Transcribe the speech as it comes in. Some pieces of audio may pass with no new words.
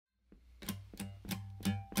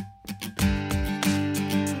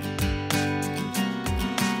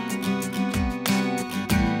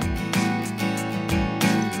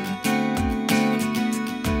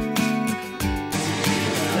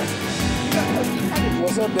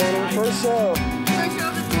What's up, Danny? First show. First show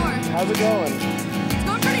of the tour. How's it going? It's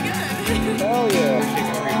going pretty good. Hell yeah.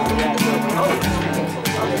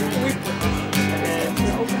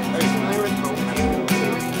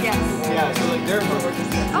 Yes. Yeah, so like they're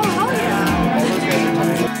Oh, hell yeah. all those guys are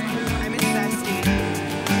coming. I'm investing.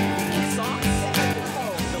 Socks?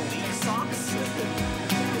 Oh, the weak socks?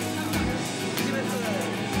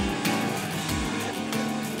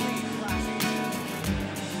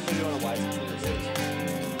 We're doing a live conversation.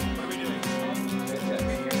 What are we doing?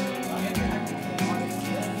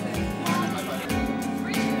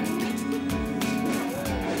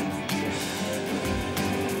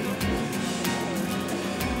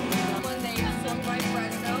 When they filmed by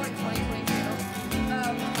FRESNO in 2022.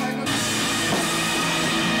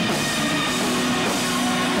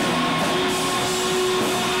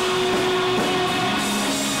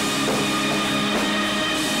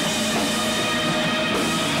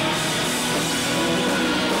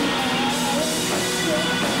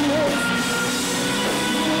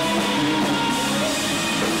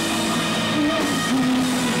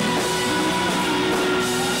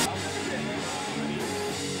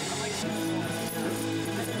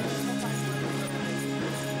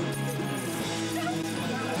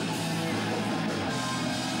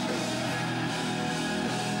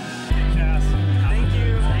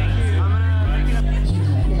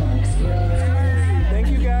 Thank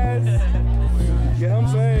you guys. Get home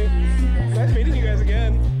safe. Nice meeting you guys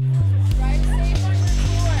again. Drive safe on your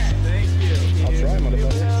tour. Thank you. I'll try,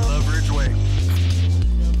 motherfucker. Love Ridgeway.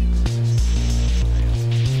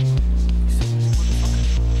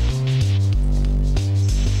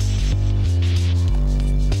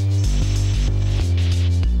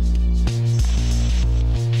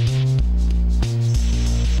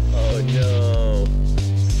 Oh no.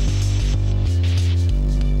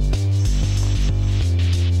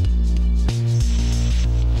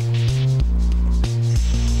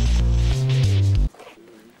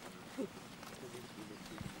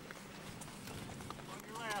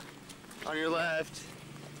 On your left.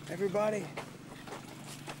 Everybody.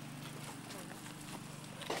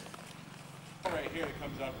 Right here that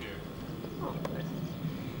comes up here.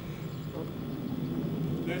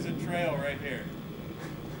 There's a trail right here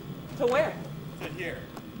To where? to here,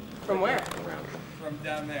 From where? from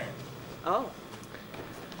down there. Oh.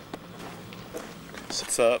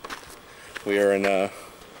 What's up? We are in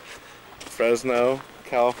Fresno,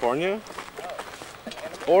 California.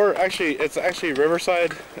 Or actually, it's actually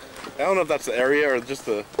Riverside. I don't know if that's the area or just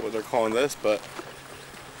what they're calling this, but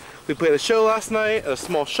we played a show last night at a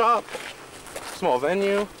small shop, small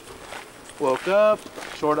venue. Woke up,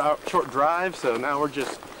 short drive, so now we're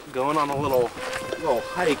just going on a little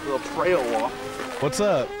hike, little trail walk. What's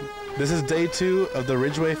up? This is day 2 of the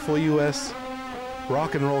Ridgeway Full US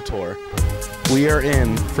Rock and Roll Tour. We are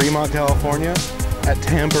in Fremont, California at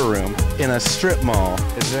Tampa Room in a strip mall.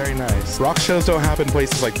 It's very nice. Rock shows don't happen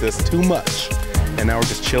places like this too much. And now we're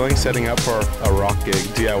just chilling, setting up for a rock gig,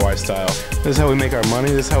 DIY style. This is how we make our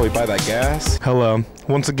money. This is how we buy that gas. Hello.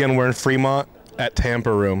 Once again, we're in Fremont at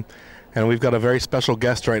Tampa Room. And we've got a very special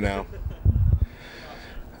guest right now.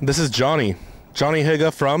 This is Johnny. Johnny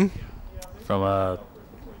Higa from? From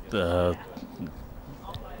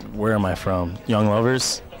where am I from? Young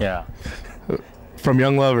Lovers? Yeah. From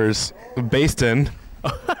Young Lovers, based in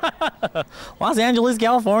Los Angeles,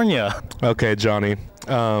 California. Okay, Johnny.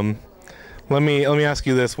 Let me ask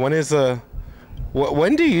you this: when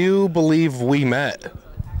do you believe we met?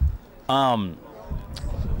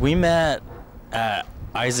 We met at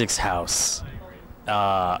Isaac's house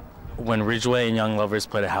when Ridgeway and Young Lovers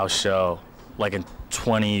played a house show, like in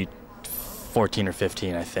 2014 or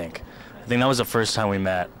 15, I think. I think that was the first time we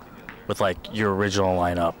met with like your original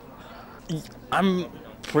lineup. I'm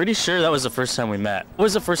pretty sure that was the first time we met. It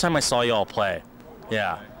was the first time I saw y'all play.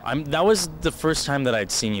 Yeah, that was the first time that I'd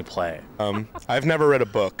seen you play. I've never read a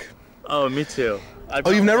book. Oh, me too. Oh,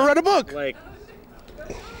 you've never read a book? Like,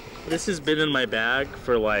 this has been in my bag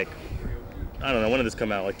for like, I don't know, when did this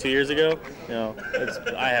come out? Like 2 years ago? You know,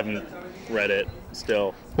 I haven't read it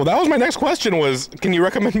still. Well, that was my next question was, can you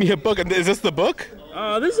recommend me a book? Is this the book?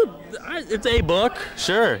 It's a book,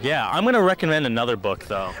 sure, yeah. I'm gonna recommend another book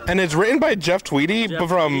though. And it's written by Jeff Tweedy Jeff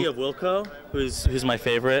from... Tweedy of Wilco, who's my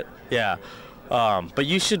favorite, yeah. But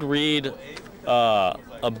you should read a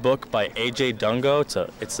book by A.J. Dungo.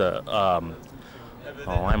 It's a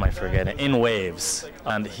why am I forgetting? In Waves.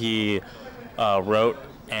 And he wrote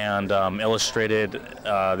and illustrated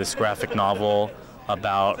this graphic novel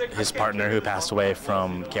about his partner who passed away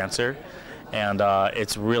from cancer. and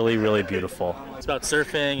it's really, really beautiful. It's about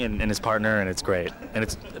surfing and his partner, and it's great. And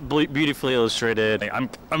it's beautifully illustrated. I'm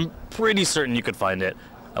pretty certain you could find it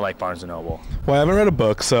at like Barnes & Noble. Well, I haven't read a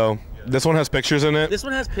book, so this one has pictures in it. This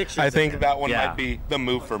one has pictures. I think that one Yeah. might be the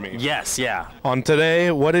move for me. Yes, yeah. On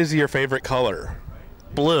today, what is your favorite color?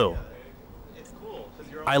 Blue.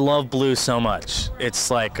 I love blue so much.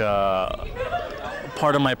 It's like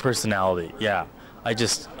part of my personality. Yeah.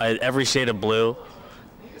 Every shade of blue,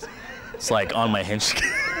 it's like on my hinge.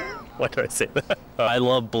 Why do I say that? I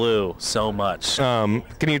love blue so much. Can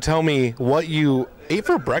you tell me what you ate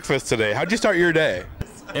for breakfast today? How'd you start your day?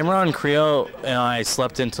 Imran Creo and I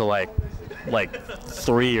slept into like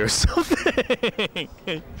 3 or something.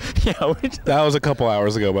 Yeah. That was a couple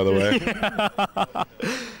hours ago, by the way.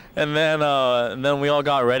 And then we all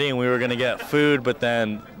got ready and we were gonna get food, but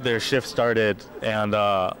then their shift started, and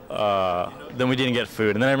then we didn't get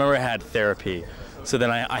food. And then I remember I had therapy, so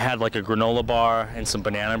then I had like a granola bar and some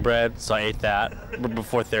banana bread, so I ate that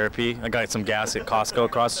before therapy. I got some gas at Costco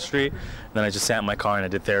across the street, and then I just sat in my car and I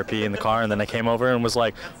did therapy in the car, and then I came over and was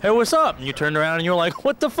like, "Hey, what's up?" And you turned around and you were like,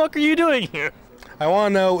 "What the fuck are you doing here?" I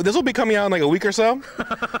want to know, this will be coming out in like a week or so.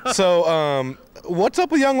 So, what's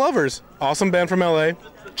up with Young Lovers? Awesome band from LA.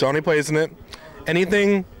 Johnny plays in it.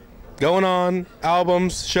 Anything going on?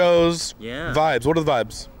 Albums, shows, Yeah. vibes? What are the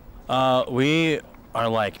vibes? We are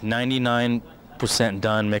like 99%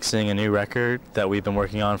 done mixing a new record that we've been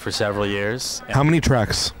working on for several years. How many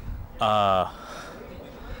tracks?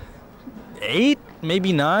 8,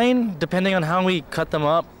 maybe 9, depending on how we cut them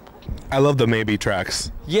up. I love the maybe tracks.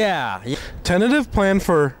 Yeah. Tentative plan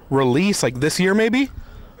for release, like this year maybe?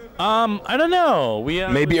 I don't know. We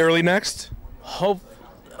Maybe early next?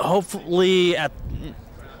 hopefully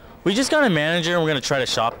we just got a manager and we're gonna try to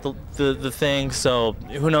shop the thing. So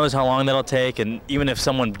who knows how long that'll take? And even if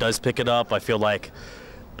someone does pick it up, I feel like,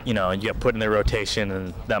 you know, you get put in their rotation,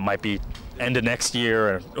 and that might be end of next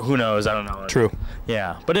year, or who knows? I don't know. True.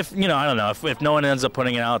 Yeah, but if, you know, I don't know, if no one ends up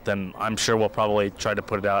putting it out, then I'm sure we'll probably try to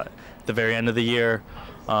put it out at the very end of the year.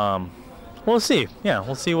 We'll see. Yeah,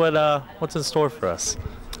 we'll see what's in store for us.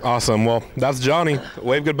 Awesome. Well, that's Johnny.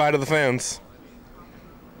 Wave goodbye to the fans.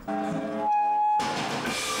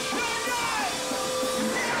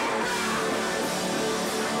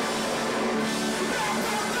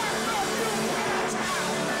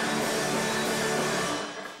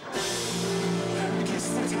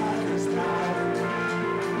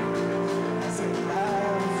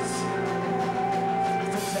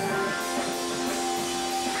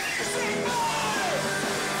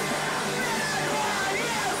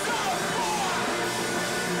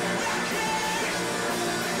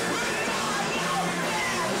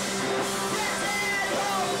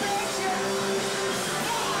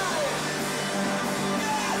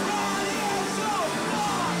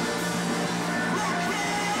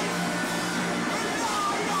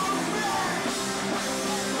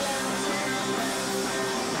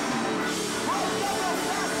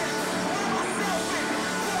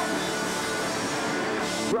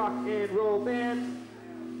 Rock and roll band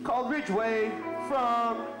called Ridgeway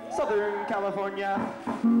from Southern California.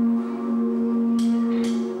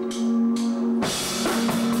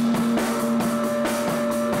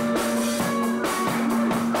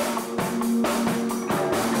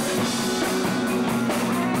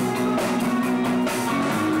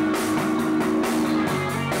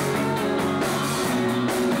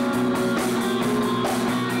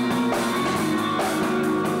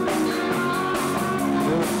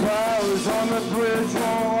 Clouds on the bridge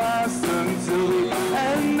won't last until the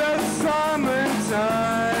end of summertime.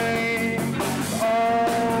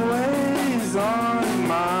 Always on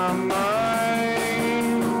my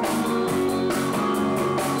mind.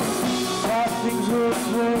 Thought things were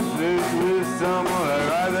perfect with someone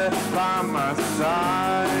right there by my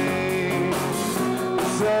side.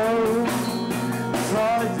 So it's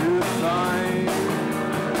hard to find.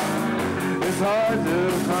 It's hard to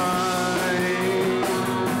find.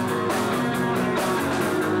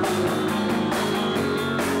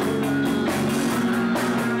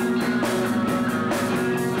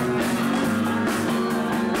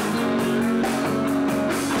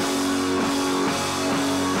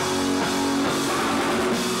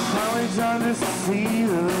 Time to see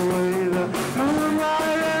the way the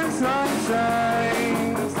moonlight and sun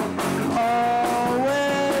shines,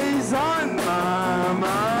 always on my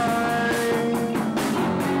mind.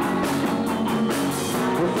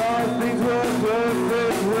 With all things were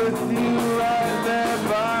perfect with you right there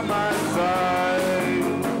by my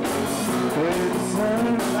side. It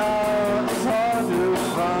turned out it's hard to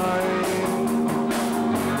find.